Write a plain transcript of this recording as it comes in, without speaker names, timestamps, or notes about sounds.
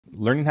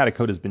learning how to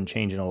code has been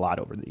changing a lot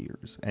over the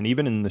years. And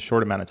even in the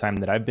short amount of time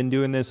that I've been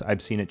doing this,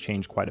 I've seen it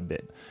change quite a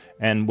bit.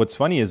 And what's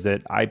funny is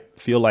that I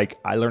feel like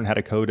I learned how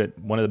to code at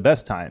one of the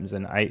best times.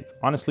 And I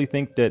honestly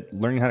think that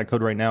learning how to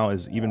code right now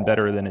is even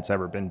better than it's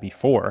ever been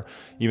before,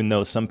 even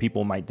though some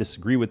people might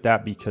disagree with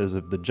that because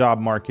of the job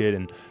market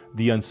and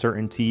the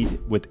uncertainty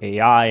with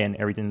AI and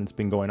everything that's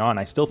been going on.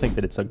 I still think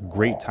that it's a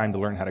great time to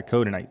learn how to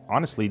code. And I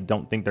honestly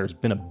don't think there's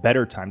been a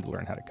better time to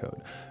learn how to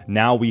code.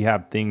 Now we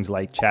have things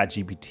like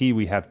ChatGPT,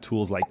 we have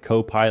tools like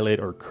Copilot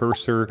or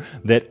Cursor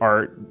that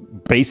are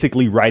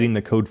basically writing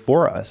the code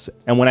for us.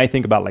 And when I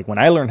think about like when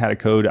I learned how to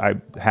code, I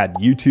had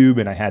YouTube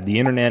and I had the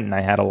internet and I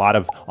had a lot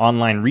of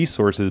online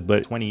resources,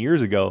 but 20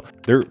 years ago,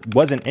 there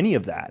wasn't any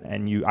of that.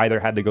 And you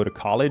either had to go to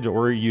college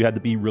or you had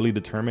to be really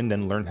determined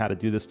and learn how to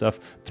do this stuff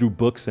through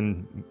books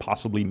and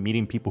possibly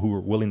meeting people who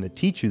were willing to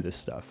teach you this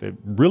stuff. It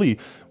really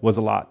was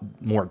a lot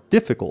more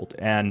difficult.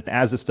 And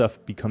as this stuff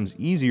becomes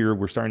easier,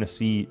 we're starting to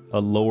see a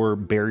lower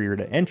barrier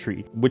to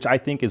entry, which I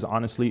think is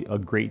honestly a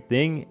great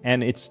thing.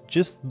 And it's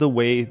just the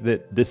way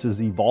that this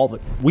is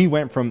evolving. We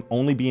went from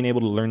only being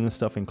able to learn this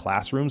stuff in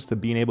classrooms to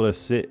being able to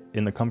sit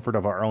in the comfort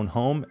of our own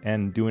home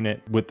and doing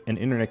it with an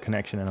internet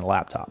connection and a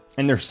laptop.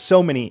 And there's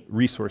so many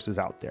resources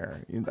out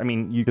there. I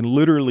mean, you can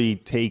literally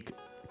take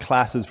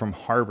classes from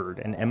Harvard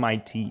and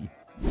MIT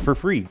for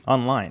free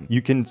online.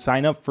 You can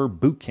sign up for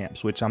boot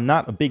camps, which I'm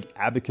not a big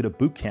advocate of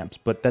boot camps,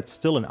 but that's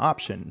still an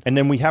option. And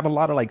then we have a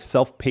lot of like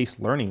self-paced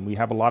learning. We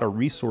have a lot of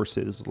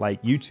resources like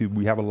YouTube.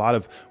 We have a lot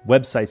of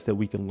websites that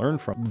we can learn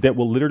from that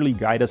will literally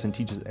guide us and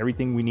teach us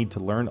everything we need to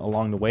learn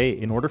along the way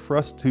in order for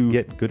us to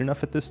get good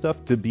enough at this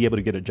stuff to be able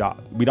to get a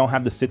job. We don't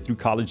have to sit through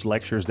college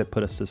lectures that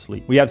put us to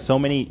sleep. We have so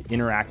many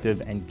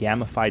interactive and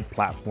gamified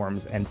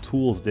platforms and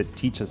tools that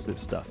teach us this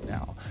stuff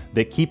now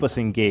that keep us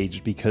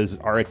engaged because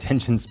our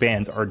attention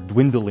spans are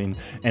dwindling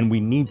and we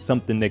need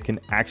something that can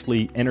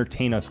actually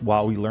entertain us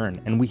while we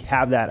learn. And we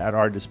have that at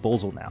our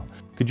disposal now.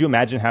 Could you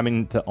imagine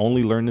having to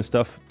only learn this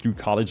stuff through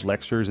college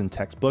lectures and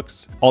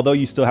textbooks? Although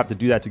you still have to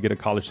do that to get a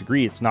college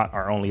degree, it's not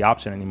our only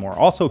option anymore.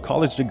 Also,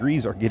 college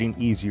degrees are getting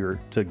easier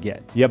to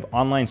get. You have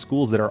online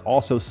schools that are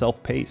also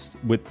self-paced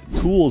with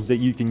tools that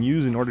you can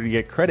use in order to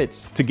get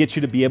credits to get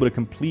you to be able to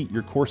complete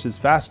your courses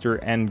faster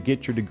and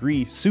get your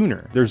degree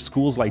sooner. There's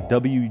schools like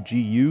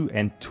WGU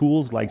and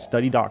tools like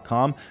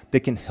study.com that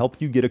can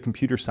help you get a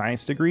computer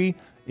science degree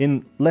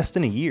in less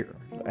than a year.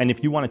 And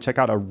if you want to check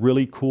out a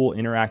really cool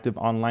interactive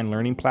online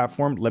learning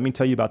platform, let me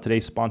tell you about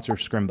today's sponsor,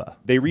 Scrimba.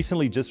 They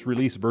recently just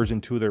released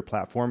version 2 of their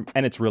platform,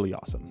 and it's really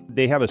awesome.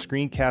 They have a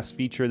screencast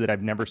feature that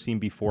I've never seen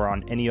before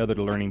on any other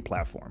learning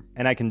platform.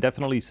 And I can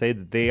definitely say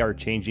that they are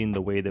changing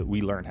the way that we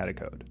learn how to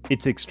code.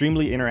 It's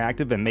extremely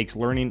interactive and makes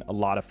learning a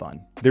lot of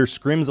fun. Their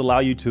scrims allow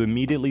you to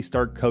immediately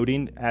start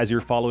coding as you're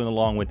following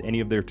along with any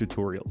of their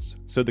tutorials.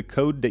 So the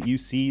code that you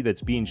see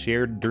that's being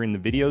shared during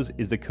the videos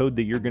is the code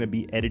that you're going to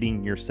be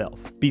editing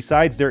yourself.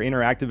 Besides their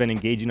interactive and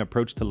engaging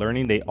approach to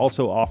learning, they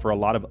also offer a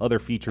lot of other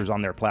features on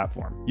their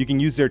platform. You can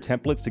use their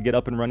templates to get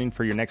up and running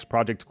for your next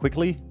project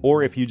quickly,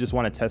 or if you just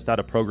want to test out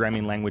a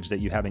programming language that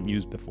you haven't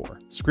used before.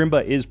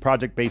 Scrimba is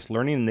project-based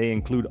learning, and they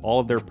include all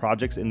of their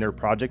projects in their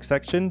project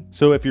section.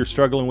 So if you're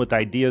struggling with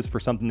ideas for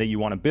something that you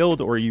want to build,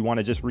 or you want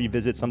to just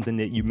revisit something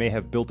that you may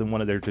have built in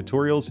one of their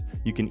tutorials,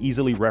 you can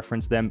easily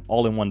reference them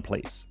all in one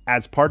place.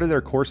 As part of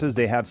their courses,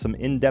 they have some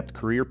in-depth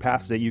career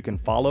paths that you can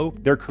follow.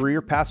 Their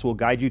career paths will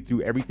guide you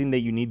through everything that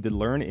you need to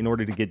learn in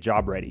order to get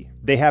job ready.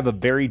 They have a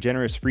very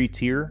generous free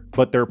tier,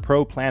 but their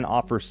pro plan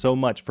offers so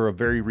much for a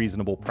very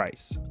reasonable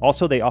price.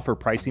 Also, they offer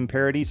pricing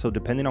parity, so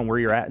depending on where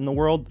you're at in the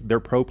world,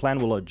 their pro plan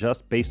will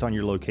adjust based on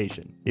your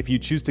location. If you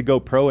choose to go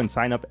pro and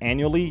sign up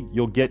annually,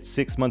 you'll get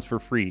 6 months for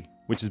free,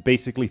 which is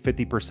basically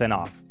 50%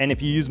 off. And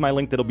if you use my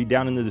link that'll be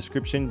down in the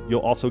description,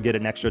 you'll also get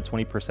an extra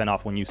 20%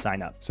 off when you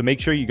sign up. So make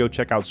sure you go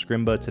check out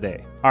Scrimba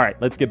today. All right,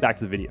 let's get back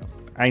to the video.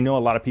 I know a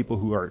lot of people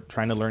who are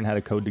trying to learn how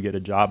to code to get a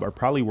job are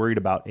probably worried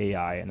about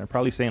AI, and they're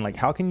probably saying like,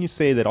 how can you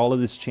say that all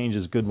of this change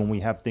is good when we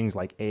have things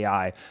like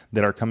AI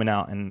that are coming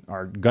out and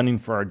are gunning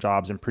for our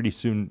jobs, and pretty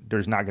soon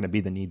there's not going to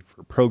be the need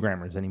for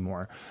programmers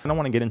anymore. I don't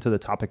want to get into the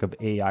topic of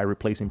AI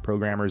replacing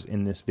programmers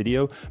in this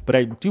video, but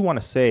I do want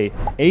to say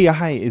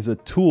AI is a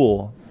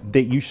tool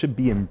that you should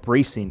be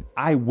embracing.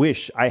 I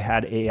wish I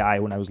had AI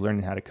when I was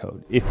learning how to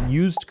code. If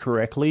used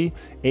correctly,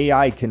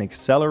 AI can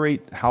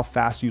accelerate how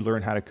fast you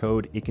learn how to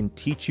code. It can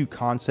teach you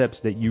concepts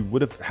that you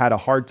would have had a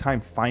hard time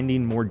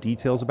finding more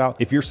details about.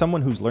 If you're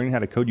someone who's learning how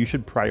to code, you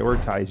should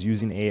prioritize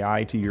using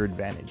AI to your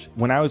advantage.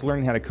 When I was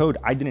learning how to code,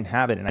 I didn't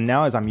have it. And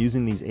now as I'm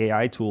using these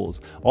AI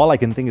tools, all I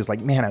can think is like,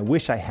 man, I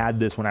wish I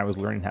had this when I was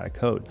learning how to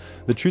code.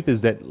 The truth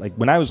is that like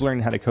when I was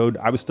learning how to code,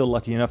 I was still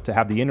lucky enough to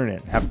have the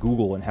internet, have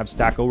Google and have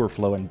Stack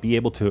Overflow and be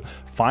able to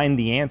find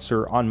the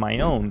answer on my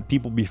own.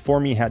 People before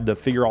me had to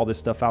figure all this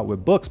stuff out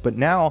with books, but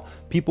now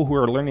people who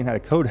are learning how to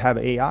code have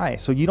AI.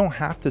 So you don't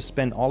have to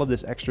spend all of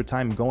this extra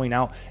time going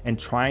out and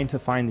trying to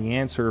find the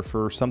answer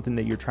for something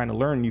that you're trying to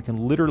learn. You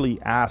can literally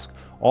ask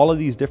all of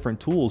these different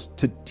tools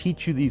to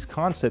teach you these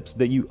concepts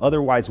that you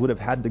otherwise would have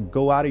had to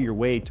go out of your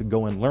way to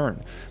go and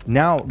learn.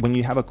 Now, when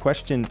you have a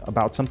question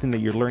about something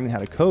that you're learning how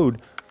to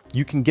code,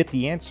 you can get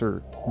the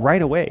answer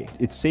right away.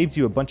 It saves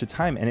you a bunch of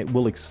time, and it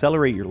will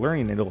accelerate your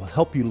learning. It'll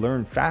help you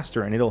learn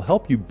faster, and it'll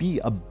help you be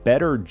a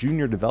better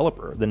junior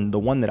developer than the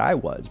one that I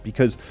was,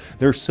 because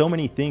there's so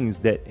many things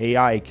that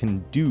AI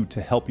can do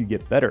to help you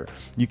get better.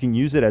 You can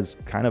use it as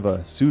kind of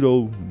a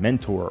pseudo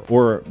mentor,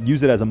 or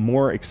use it as a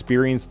more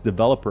experienced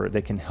developer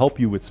that can help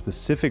you with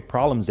specific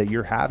problems that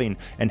you're having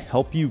and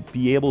help you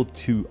be able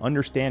to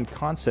understand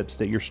concepts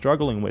that you're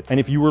struggling with. And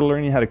if you were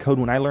learning how to code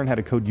when I learned how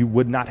to code, you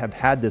would not have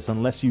had this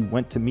unless you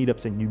went to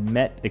meetups and you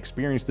met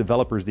experienced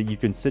developers that you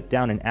can sit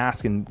down and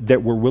ask, and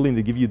that were willing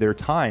to give you their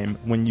time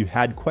when you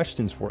had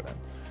questions for them.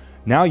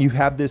 Now you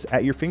have this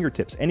at your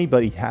fingertips.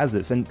 Anybody has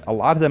this, and a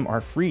lot of them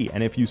are free.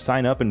 And if you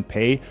sign up and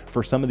pay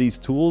for some of these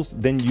tools,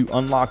 then you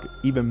unlock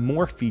even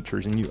more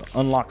features and you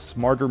unlock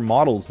smarter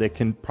models that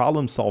can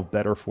problem solve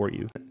better for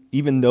you.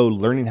 Even though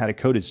learning how to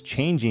code is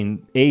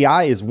changing,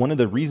 AI is one of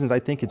the reasons I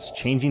think it's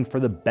changing for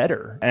the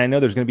better. And I know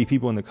there's going to be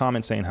people in the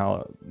comments saying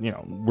how,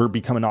 we're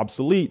becoming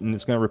obsolete and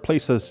it's going to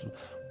replace us.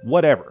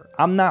 Whatever.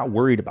 I'm not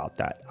worried about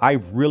that. I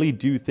really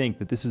do think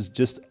that this is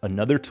just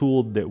another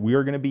tool that we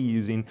are going to be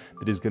using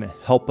that is going to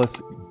help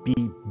us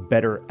be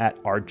better at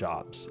our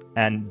jobs.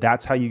 And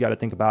that's how you got to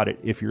think about it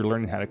if you're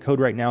learning how to code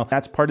right now.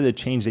 That's part of the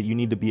change that you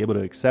need to be able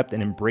to accept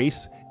and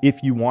embrace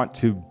if you want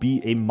to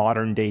be a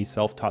modern day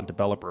self-taught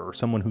developer or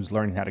someone who's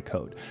learning how to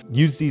code.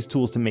 Use these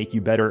tools to make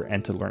you better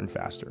and to learn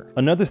faster.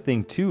 Another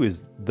thing too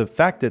is the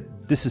fact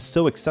that this is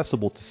so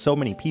accessible to so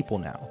many people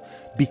now.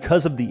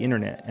 Because of the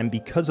internet and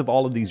because of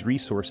all of these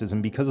resources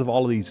and because of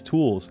all of these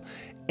tools,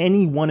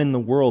 anyone in the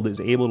world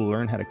is able to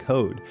learn how to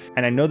code.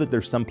 And I know that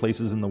there's some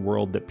places in the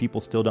world that people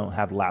still don't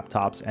have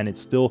laptops and it's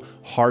still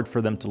hard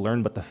for them to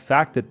learn, but the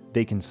fact that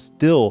they can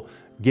still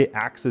get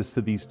access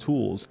to these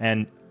tools,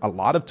 and a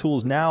lot of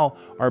tools now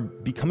are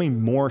becoming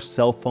more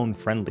cell phone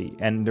friendly,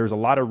 and there's a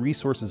lot of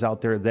resources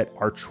out there that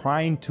are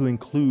trying to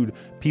include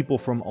people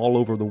from all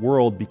over the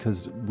world,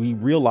 because we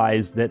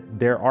realize that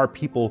there are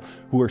people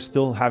who are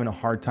still having a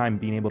hard time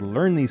being able to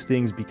learn these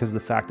things because of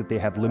the fact that they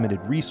have limited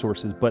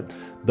resources. But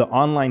the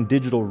online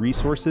digital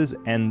resources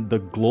and the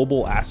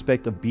global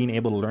aspect of being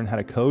able to learn how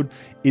to code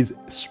is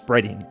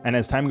spreading, and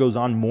as time goes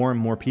on, more and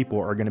more people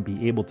are going to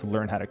be able to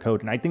learn how to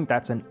code. And I think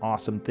that's an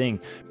awesome thing,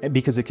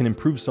 because it can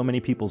improve so many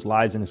people's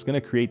lives, and it's going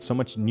to create so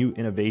much new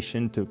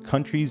innovation to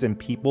countries and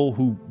people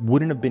who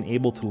wouldn't have been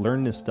able to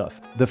learn this stuff.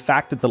 The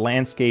fact that the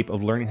landscape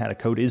of learning how to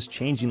code is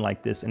changing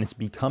like this, and it's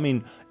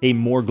becoming a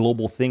more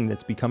global thing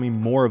that's becoming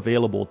more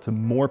available to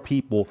more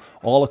people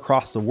all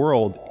across the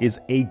world, is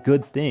a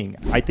good thing.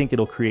 I think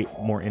it'll create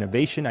more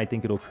innovation. I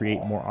think it'll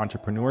create more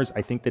entrepreneurs.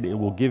 I think that it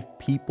will give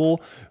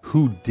people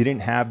who didn't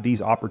have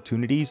these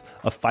opportunities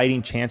a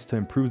fighting chance to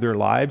improve their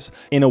lives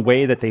in a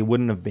way that they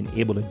wouldn't have been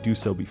able to do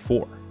so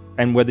before.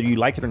 And whether you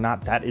like it or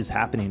not, that is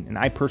happening. And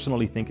I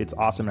personally think it's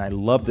awesome. And I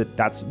love that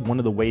that's one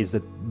of the ways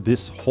that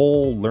this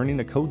whole learning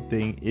to code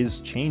thing is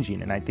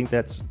changing. And I think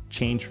that's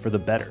changed for the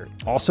better.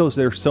 Also,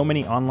 there's so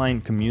many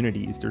online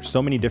communities. There's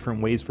so many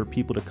different ways for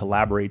people to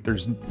collaborate.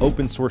 There's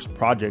open source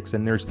projects,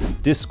 and there's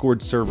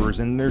Discord servers,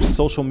 and there's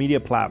social media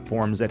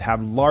platforms that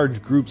have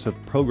large groups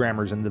of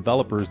programmers and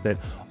developers that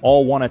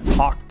all want to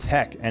talk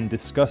tech and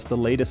discuss the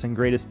latest and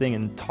greatest thing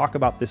and talk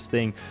about this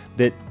thing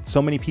that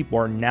so many people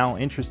are now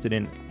interested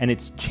in. And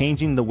it's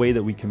changing the way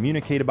that we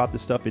communicate about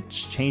this stuff.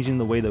 It's changing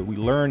the way that we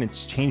learn.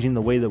 It's changing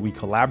the way that we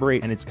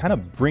collaborate. And it's kind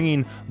of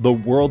bringing the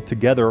world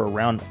together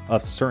around a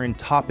certain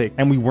topic.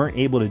 And we weren't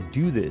able to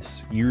do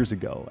this years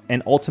ago.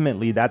 And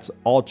ultimately, that's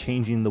all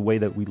changing the way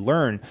that we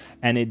learn.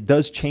 And it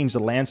does change the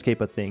landscape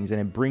of things. And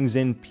it brings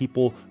in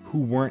people who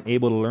weren't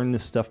able to learn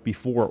this stuff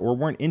before, or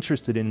weren't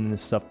interested in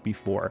this stuff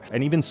before.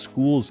 And even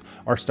schools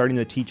are starting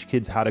to teach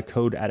kids how to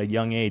code at a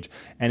young age.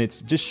 And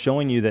it's just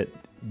showing you that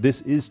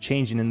this is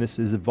changing and this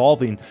is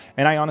evolving.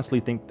 And I honestly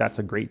think that's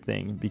a great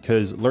thing,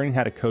 because learning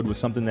how to code was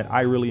something that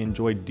I really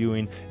enjoyed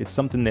doing. It's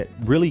something that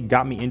really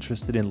got me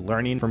interested in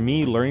learning. For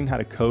me, learning how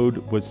to code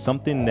was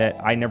something that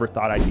I never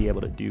thought I'd be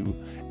able to do.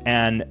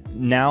 And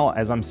now,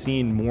 as I'm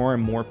seeing more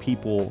and more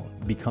people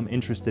become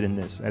interested in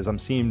this, as I'm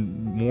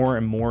seeing more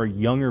and more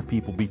younger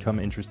people become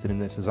interested in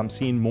this, as I'm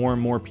seeing more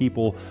and more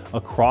people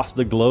across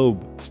the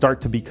globe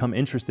start to become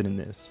interested in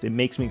this, it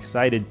makes me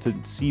excited to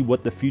see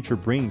what the future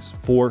brings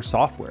for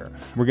software.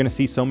 We're going to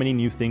see so many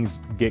new things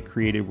get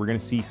created. We're going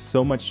to see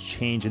so much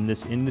change in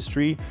this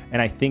industry.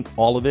 And I think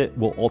all of it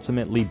will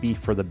ultimately be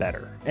for the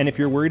better. And if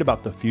you're worried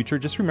about the future,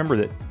 just remember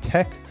that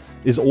tech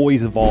is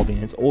always evolving.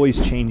 It's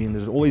always changing.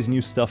 There's always new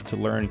stuff to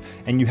learn,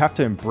 and you have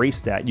to embrace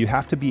that. You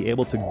have to be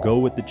able to go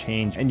with the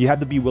change, and you have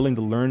to be willing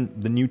to learn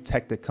the new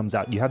tech that comes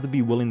out. You have to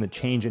be willing to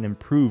change and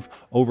improve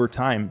over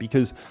time,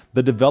 because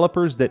the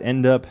developers that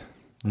end up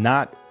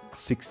not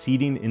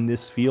succeeding in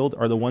this field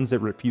are the ones that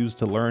refuse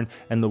to learn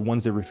and the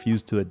ones that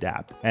refuse to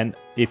adapt. And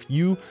if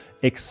you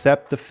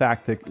accept the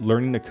fact that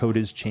learning to code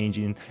is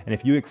changing, and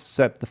if you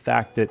accept the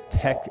fact that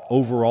tech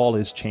overall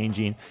is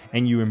changing,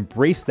 and you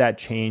embrace that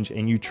change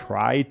and you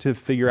try to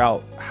figure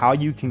out how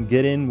you can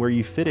get in where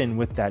you fit in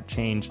with that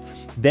change,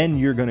 then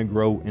you're going to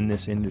grow in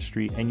this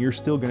industry, and you're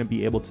still going to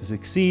be able to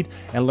succeed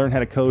and learn how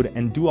to code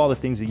and do all the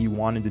things that you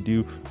wanted to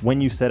do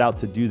when you set out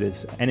to do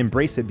this, and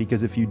embrace it,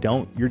 because if you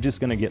don't, you're just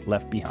going to get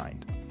left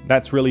behind.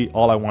 That's really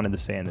all I wanted to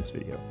say in this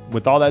video.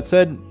 With all that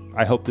said,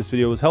 I hope this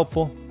video was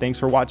helpful. Thanks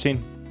for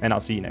watching, and I'll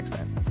see you next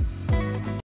time.